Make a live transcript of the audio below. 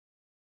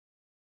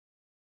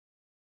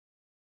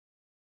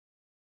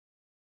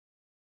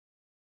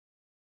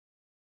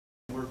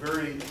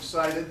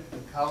excited, the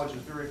college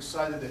is very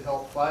excited to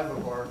help five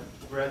of our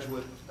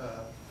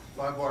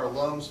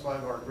alums,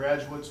 5 of our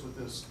graduates with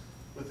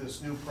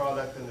this new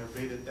product and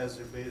as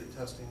their beta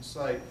testing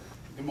site.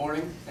 Good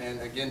morning,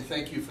 and again,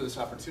 thank you for this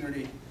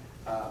opportunity.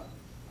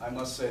 I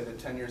must say that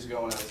 10 years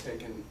ago when I was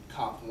taking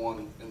Comp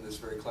 1 in this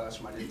very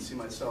classroom, I didn't see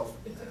myself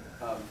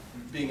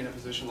being in a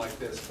position like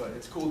this, but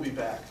it's cool to be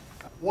back.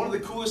 One of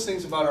the coolest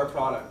things about our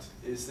product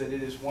is that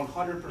it is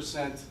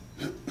 100%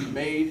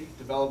 made,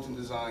 developed, and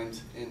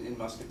designed in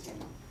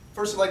Muscatine.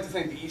 First, I'd like to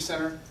thank the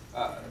E-Center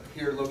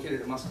here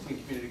located at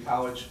Muscatine Community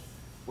College.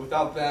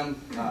 Without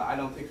them, I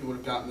don't think we would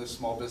have gotten this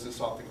small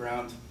business off the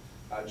ground.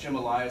 Jim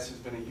Elias has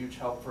been a huge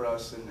help for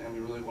us, and we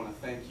really want to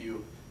thank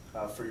you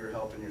for your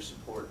help and your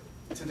support.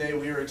 Today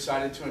we are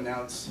excited to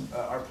announce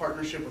our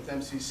partnership with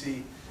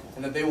MCC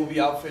and that they will be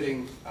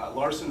outfitting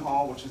Larson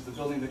Hall, which is the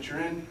building that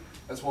you're in,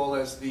 as well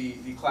as the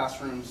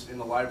classrooms in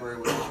the library,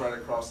 which is right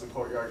across the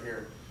courtyard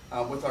here,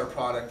 with our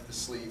product, the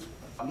sleeve.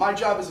 My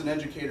job as an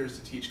educator is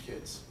to teach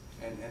kids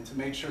and to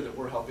make sure that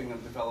we're helping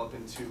them develop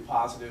into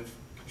positive,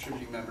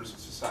 contributing members of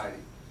society.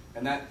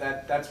 And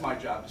that's my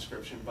job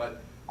description.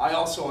 But I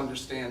also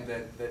understand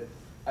that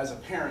as a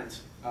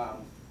parent,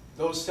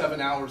 those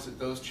 7 hours that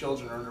those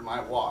children are under my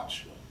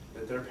watch,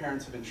 that their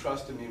parents have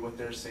entrusted me with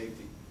their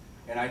safety,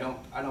 and I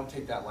don't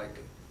take that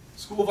lightly.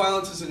 School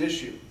violence is an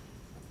issue.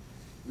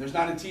 There's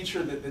not a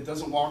teacher that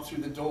doesn't walk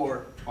through the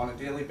door on a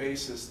daily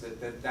basis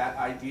that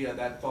idea,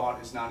 that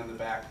thought is not in the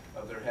back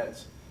of their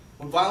heads.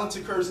 When violence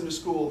occurs in the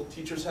school,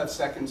 teachers have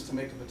seconds to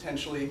make a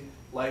potentially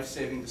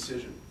life-saving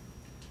decision.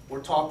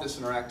 We're taught this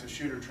in our active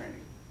shooter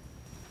training.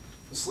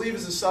 The sleeve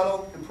is a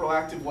subtle and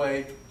proactive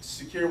way to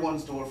secure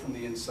one's door from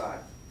the inside.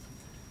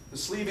 The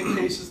sleeve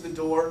encases the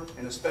door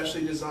in a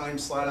specially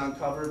designed slide-on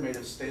cover made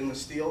of stainless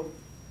steel.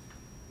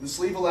 The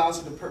sleeve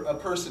allows a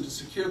person to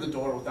secure the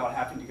door without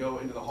having to go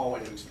into the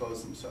hallway to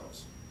expose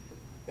themselves.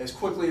 As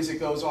quickly as it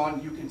goes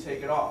on, you can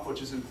take it off,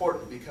 which is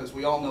important because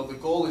we all know the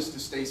goal is to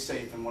stay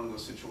safe in one of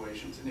those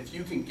situations. And if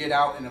you can get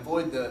out and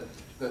avoid the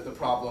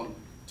problem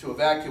to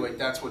evacuate,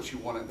 that's what you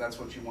want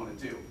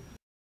to do.